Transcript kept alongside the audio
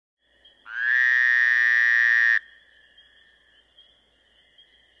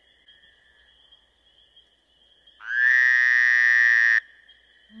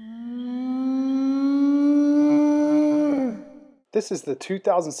This is the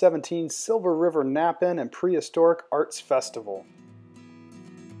 2017 Silver River Knap-In and Prehistoric Arts Festival.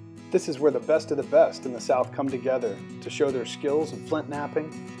 This is where the best of the best in the South come together to show their skills in flint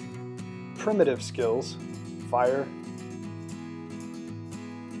knapping, primitive skills, fire,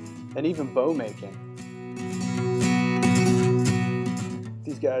 and even bow making.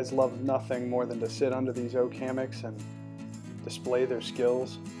 These guys love nothing more than to sit under these oak hammocks and display their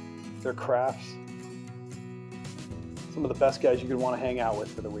skills, their crafts. Some of the best guys you could want to hang out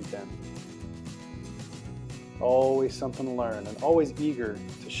with for the weekend. Always something to learn and always eager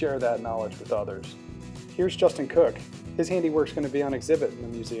to share that knowledge with others. Here's Justin Cook. His handiwork's going to be on exhibit in the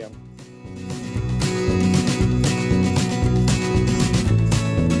museum.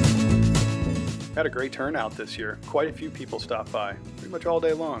 Had a great turnout this year. Quite a few people stopped by, pretty much all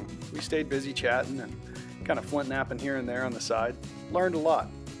day long. We stayed busy chatting and kind of flint napping here and there on the side. Learned a lot.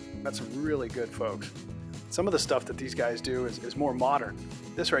 Met some really good folks. Some of the stuff that these guys do is more modern.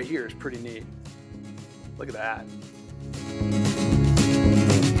 This right here is pretty neat. Look at that.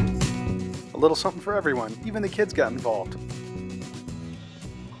 A little something for everyone. Even the kids got involved.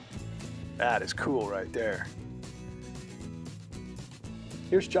 That is cool right there.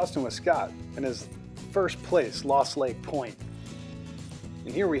 Here's Justin with Scott and his first place Lost Lake Point.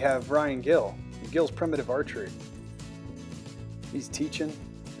 And here we have Ryan Gill, Gill's Primitive Archery. He's teaching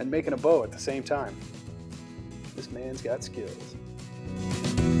and making a bow at the same time. This man's got skills.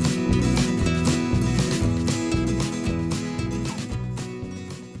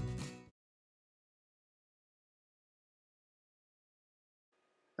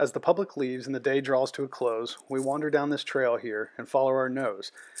 As the public leaves and the day draws to a close, we wander down this trail here and follow our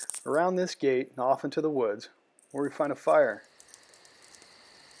nose around this gate and off into the woods, where we find a fire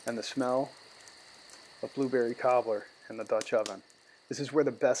and the smell of blueberry cobbler in the Dutch oven. This is where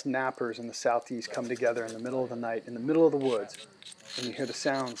the best knappers in the southeast come together in the middle of the night, in the middle of the woods, and you hear the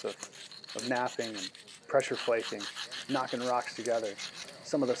sounds of knapping and pressure flaking, knocking rocks together.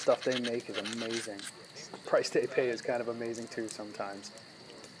 Some of the stuff they make is amazing. The price they pay is kind of amazing too sometimes.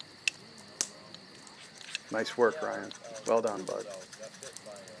 Nice work, Ryan. Well done, bud.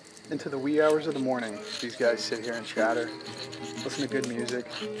 Into the wee hours of the morning, these guys sit here and chatter, listen to good music,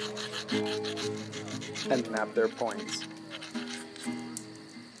 and nap their points.